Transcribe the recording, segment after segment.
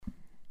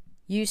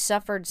You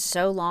suffered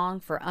so long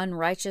for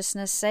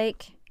unrighteousness'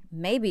 sake.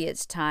 Maybe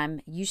it's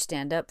time you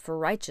stand up for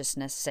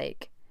righteousness'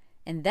 sake.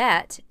 And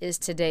that is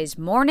today's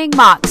Morning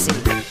Moxie.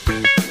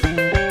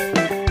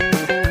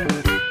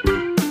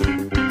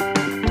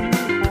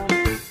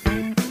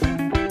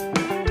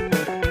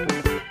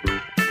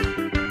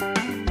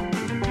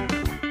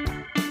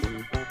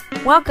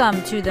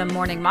 Welcome to the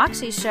Morning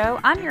Moxie Show.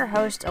 I'm your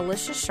host,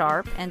 Alicia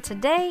Sharp, and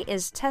today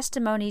is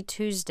Testimony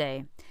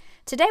Tuesday.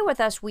 Today with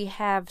us we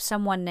have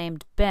someone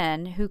named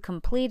Ben who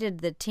completed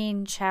the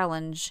Teen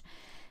Challenge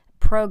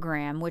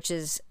program, which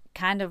is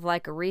kind of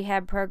like a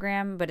rehab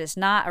program, but it's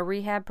not a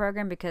rehab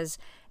program because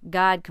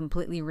God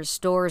completely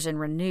restores and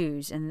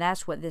renews, and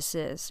that's what this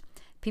is.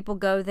 People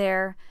go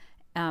there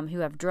who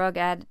have drug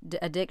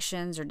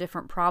addictions or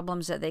different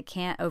problems that they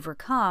can't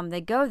overcome.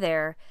 They go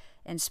there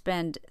and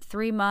spend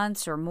 3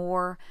 months or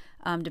more,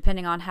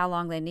 depending on how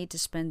long they need to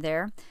spend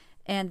there.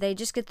 And they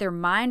just get their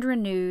mind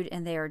renewed,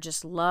 and they are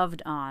just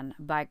loved on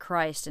by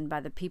Christ and by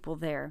the people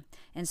there.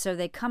 And so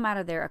they come out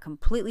of there a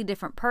completely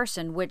different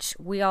person, which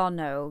we all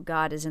know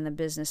God is in the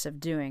business of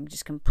doing,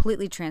 just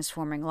completely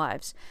transforming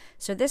lives.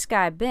 So this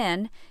guy,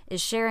 Ben, is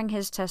sharing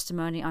his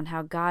testimony on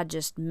how God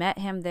just met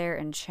him there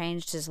and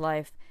changed his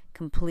life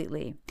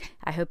completely.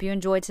 I hope you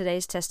enjoyed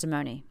today's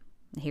testimony.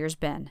 Here's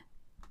Ben.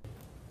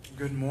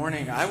 Good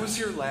morning. I was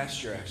here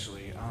last year,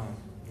 actually.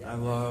 I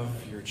love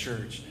your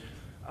church.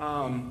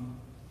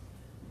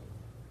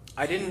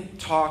 I didn't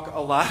talk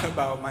a lot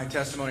about my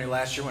testimony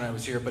last year when I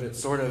was here, but it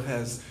sort of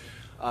has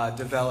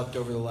developed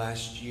over the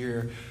last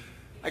year.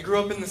 I grew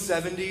up in the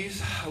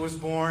 70s. I was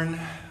born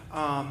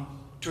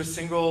to a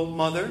single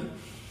mother.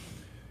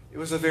 It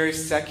was a very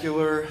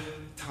secular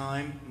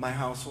time. My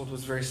household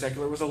was very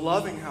secular. It was a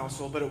loving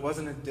household, but it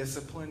wasn't a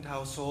disciplined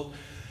household.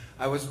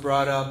 I was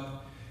brought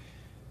up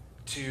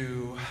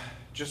to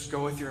just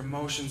go with your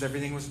emotions.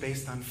 Everything was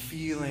based on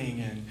feeling,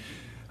 and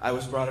I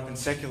was brought up in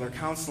secular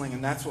counseling,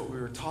 and that's what we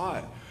were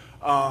taught.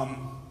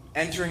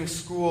 Entering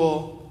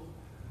school,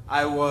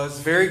 I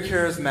was very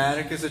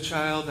charismatic as a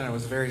child, and I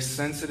was a very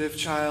sensitive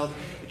child.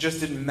 It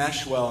just didn't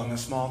mesh well in the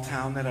small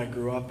town that I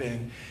grew up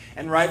in.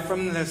 And right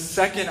from the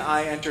second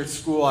I entered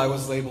school, I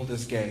was labeled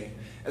as gay.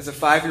 As a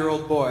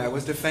 5-year-old boy, I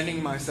was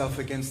defending myself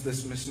against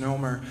this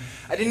misnomer.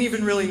 I didn't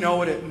even really know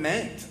what it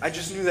meant. I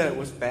just knew that it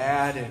was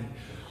bad, and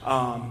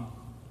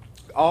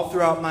all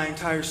throughout my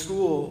entire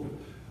school,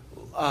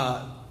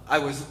 I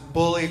was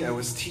bullied, I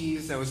was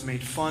teased, I was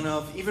made fun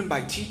of, even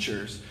by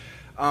teachers,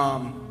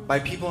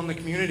 by people in the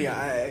community.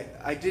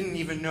 I didn't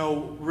even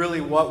know really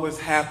what was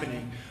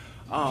happening,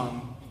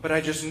 but I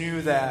just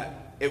knew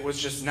that it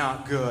was just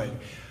not good.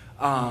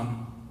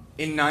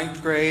 In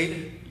 9th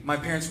grade, my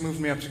parents moved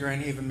me up to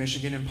Grand Haven,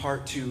 Michigan, in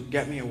part to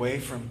get me away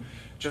from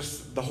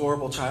just the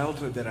horrible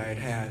childhood that I had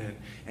had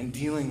and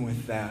dealing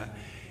with that.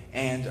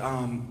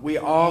 And we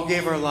all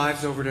gave our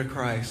lives over to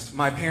Christ.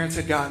 My parents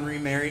had gotten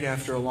remarried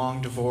after a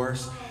long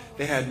divorce.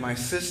 They had my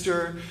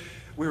sister.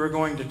 We were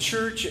going to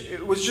church.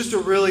 It was just a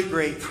really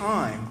great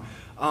time.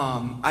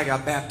 I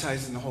got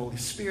baptized in the Holy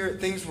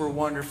Spirit. Things were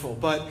wonderful.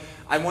 But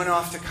I went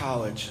off to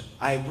college.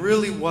 I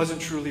really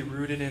wasn't truly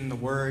rooted in the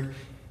Word,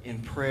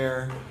 in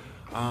prayer.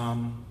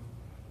 And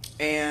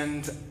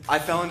I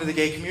fell into the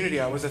gay community.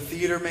 I was a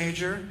theater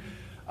major.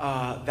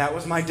 That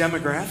was my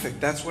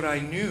demographic. That's what I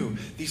knew.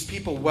 These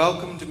people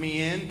welcomed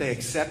me in. They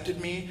accepted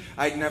me.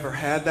 I'd never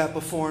had that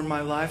before in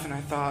my life, and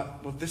I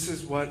thought, well, this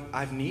is what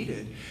I've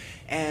needed.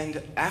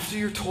 And after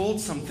you're told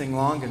something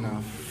long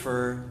enough,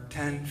 for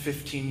 10,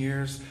 15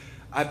 years,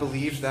 I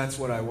believed that's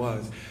what I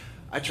was.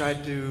 I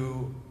tried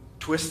to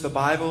twist the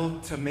Bible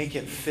to make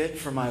it fit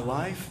for my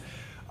life,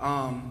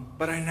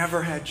 but I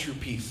never had true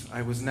peace.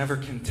 I was never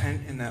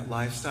content in that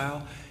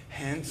lifestyle.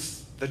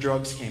 Hence, the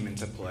drugs came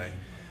into play.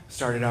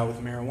 Started out with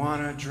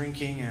marijuana,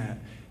 drinking at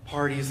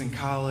parties in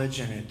college,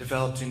 and it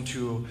developed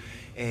into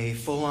a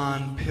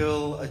full-on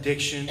pill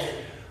addiction.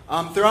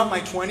 Throughout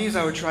my 20s,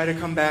 I would try to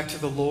come back to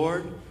the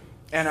Lord,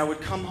 and I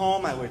would come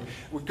home, I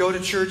would go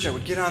to church, I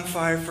would get on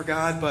fire for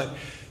God, but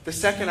the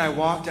second I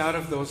walked out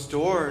of those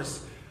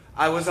doors,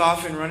 I was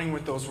often running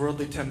with those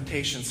worldly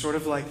temptations, sort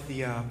of like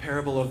the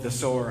parable of the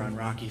sower on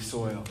rocky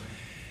soil.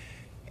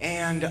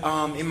 And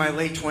in my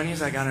late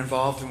 20s, I got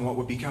involved in what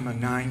would become a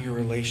 9-year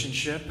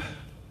relationship.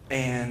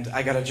 And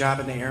I got a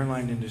job in the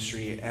airline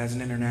industry as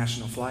an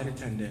international flight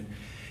attendant.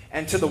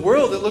 And to the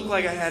world, it looked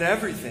like I had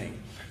everything.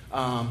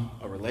 A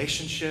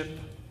relationship,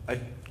 a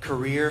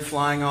career,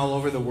 flying all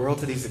over the world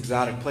to these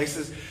exotic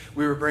places.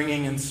 We were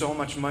bringing in so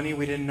much money,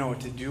 we didn't know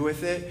what to do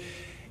with it.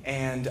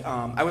 And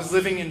I was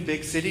living in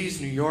big cities,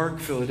 New York,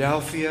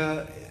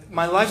 Philadelphia.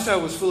 My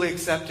lifestyle was fully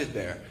accepted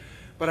there.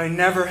 But I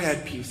never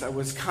had peace. I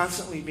was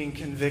constantly being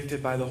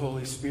convicted by the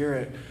Holy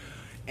Spirit.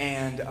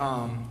 And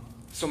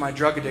so my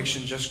drug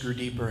addiction just grew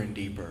deeper and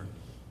deeper.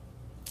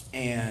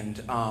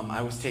 And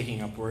I was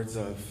taking upwards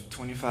of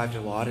 25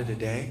 Dilaudid a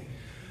day,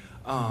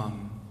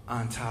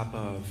 on top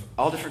of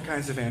all different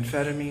kinds of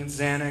amphetamines,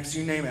 Xanax,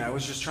 you name it. I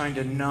was just trying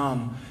to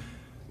numb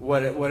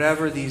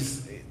whatever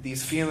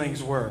these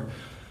feelings were.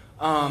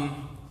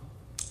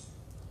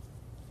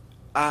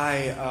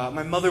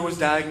 my mother was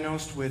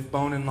diagnosed with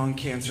bone and lung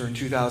cancer in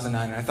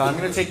 2009, and I thought I'm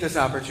going to take this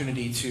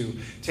opportunity to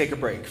take a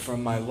break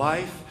from my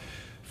life,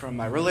 from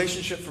my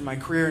relationship, from my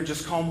career, and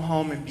just come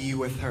home and be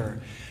with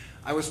her.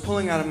 I was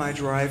pulling out of my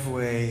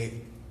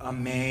driveway a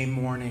May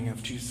morning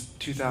of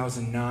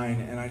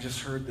 2009, and I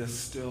just heard this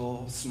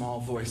still,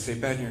 small voice say,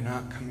 "Ben, you're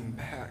not coming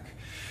back."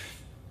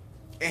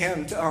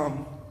 And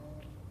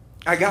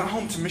I got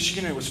home to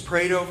Michigan. It was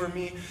prayed over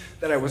me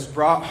that I was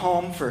brought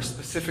home for a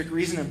specific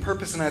reason and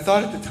purpose. And I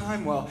thought at the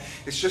time, well,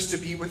 it's just to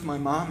be with my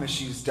mom as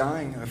she's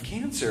dying of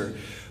cancer.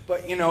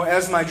 But,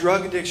 as my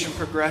drug addiction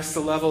progressed to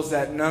levels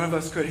that none of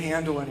us could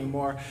handle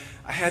anymore,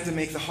 I had to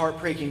make the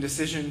heartbreaking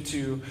decision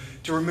to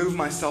remove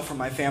myself from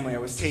my family. I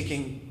was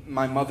taking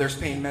my mother's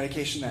pain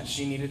medication that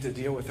she needed to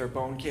deal with her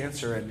bone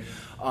cancer and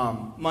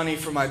money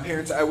from my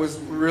parents. I was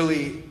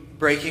really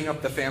breaking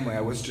up the family.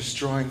 I was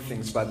destroying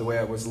things by the way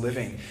I was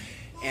living.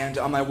 And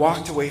I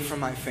walked away from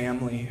my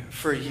family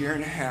for a year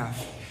and a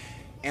half,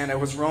 and I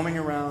was roaming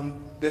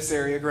around this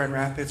area, Grand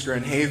Rapids,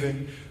 Grand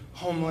Haven,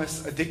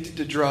 homeless, addicted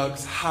to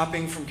drugs,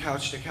 hopping from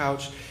couch to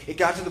couch. It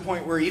got to the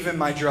point where even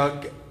my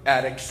drug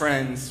addict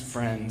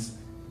friends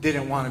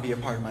didn't want to be a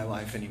part of my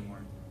life anymore.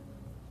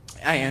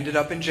 I ended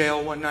up in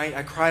jail one night.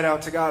 I cried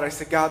out to God. I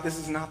said, "God, this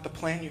is not the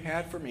plan you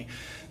had for me.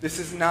 This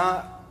is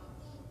not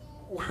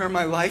where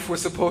my life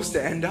was supposed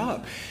to end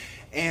up."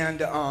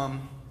 And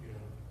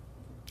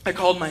I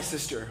called my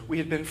sister. We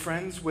had been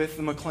friends with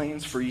the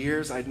McLeans for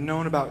years. I'd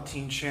known about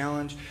Teen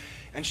Challenge.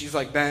 And she's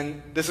like,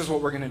 "Ben, this is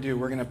what we're going to do.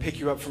 We're going to pick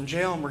you up from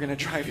jail and we're going to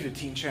drive you to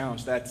Teen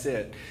Challenge. That's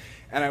it."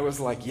 And I was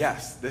like,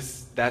 yes,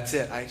 that's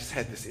it. I just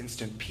had this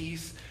instant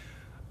peace.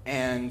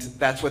 And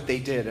that's what they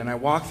did. And I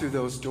walked through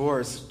those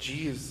doors,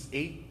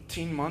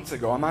 18 months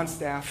ago. I'm on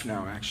staff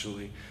now,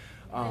 actually.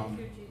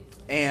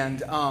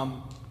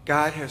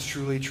 God has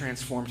truly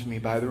transformed me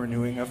by the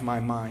renewing of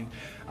my mind.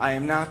 I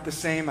am not the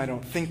same. I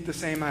don't think the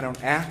same. I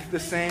don't act the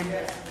same.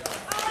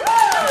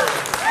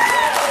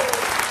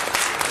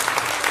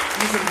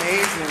 He's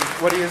amazing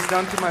what he has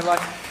done to my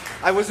life.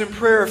 I was in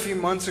prayer a few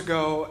months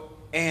ago,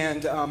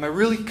 and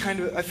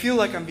I feel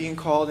like I'm being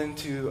called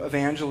into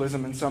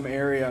evangelism in some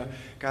area.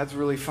 God's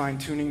really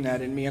fine-tuning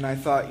that in me, and I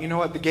thought, you know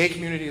what, the gay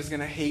community is going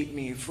to hate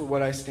me for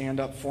what I stand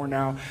up for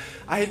now.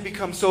 I had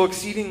become so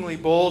exceedingly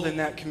bold in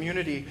that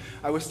community.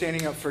 I was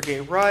standing up for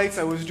gay rights.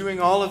 I was doing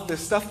all of this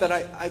stuff that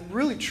I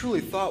really,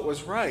 truly thought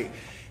was right.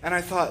 And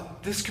I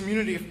thought, this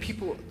community of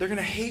people, they're going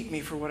to hate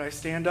me for what I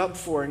stand up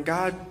for. And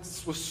God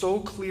was so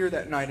clear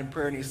that night in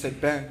prayer, and he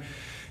said, "Ben,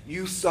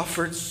 you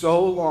suffered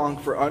so long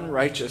for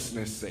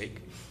unrighteousness'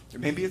 sake.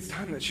 Maybe it's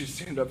time that you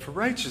stand up for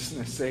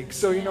righteousness' sake."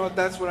 So you know what?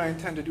 That's what I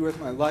intend to do with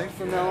my life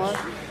from now on.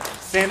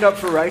 Stand up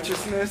for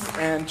righteousness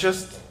and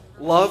just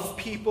love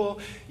people.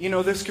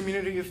 This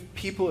community of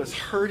people is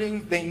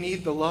hurting. They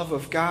need the love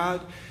of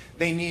God.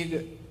 They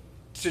need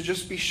to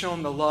just be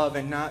shown the love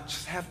and not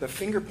just have the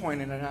finger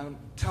pointed at them,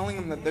 telling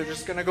them that they're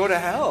just going to go to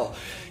hell.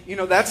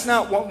 That's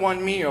not what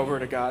won me over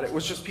to God. It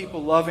was just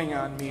people loving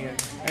on me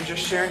and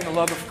just sharing the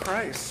love of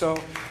Christ. So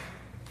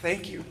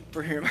thank you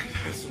for hearing my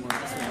testimony.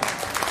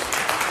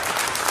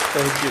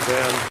 Thank you,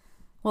 Ben.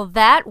 Well,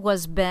 that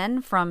was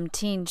Ben from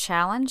Teen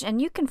Challenge,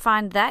 and you can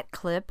find that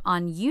clip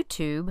on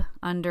YouTube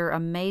under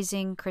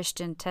Amazing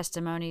Christian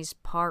Testimonies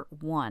Part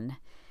 1.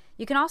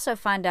 You can also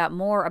find out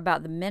more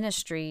about the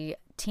ministry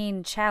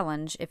Teen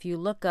Challenge if you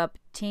look up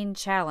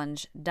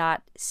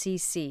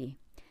teenchallenge.cc.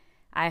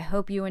 I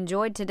hope you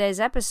enjoyed today's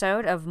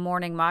episode of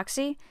Morning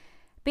Moxie.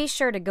 Be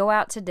sure to go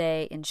out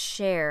today and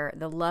share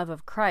the love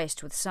of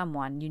Christ with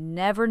someone. You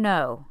never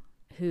know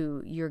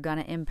who you're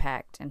going to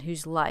impact and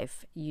whose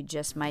life you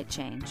just might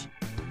change.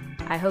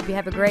 I hope you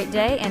have a great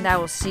day, and I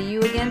will see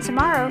you again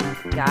tomorrow.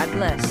 God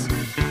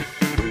bless.